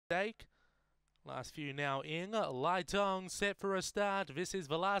mistake. Last few now in. Lightong set for a start. This is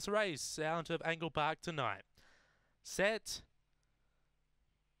the last race out of Angle-Park tonight. Set.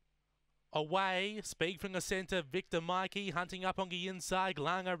 Away, speed from the centre, Victor Mikey hunting up on the inside,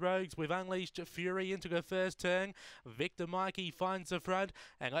 Langa Rogues with Unleashed Fury into the first turn. Victor Mikey finds the front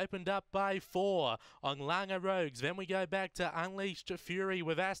and opened up by 4 on Langa Rogues. Then we go back to Unleashed Fury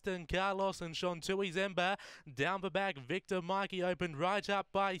with Aston Carlos and Shantui Zemba. Down the back, Victor Mikey opened right up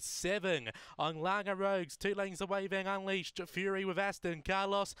by 7 on Langa Rogues. 2 lengths away then Unleashed Fury with Aston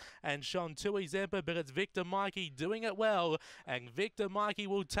Carlos and Shantui Zemba, but it's Victor Mikey doing it well, and Victor Mikey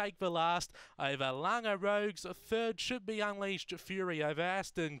will take the last over Langa Rogues. Third should be Unleashed Fury over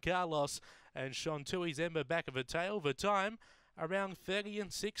Aston Carlos and Shantui Zemba back of the tail. The time around 30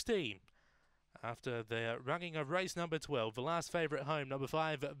 and 16. After the running of race number 12, the last favourite home, number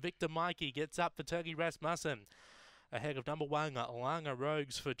 5, Victor Mikey gets up for Turkey Rasmussen. Ahead of number 1, Langa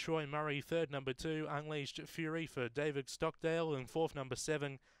Rogues for Troy Murray. Third, number 2, Unleashed Fury for David Stockdale. And fourth, number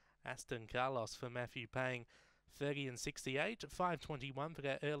 7, Aston Carlos for Matthew Payne. 30 and 68, 5:21 for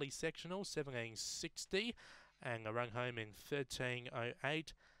that early sectional, 17:60, and a run home in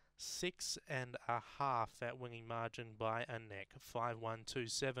 13:08, 6.5 that winning margin by a neck,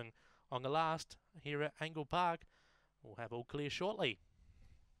 5:127 on the last here at Angle Park. We'll have all clear shortly.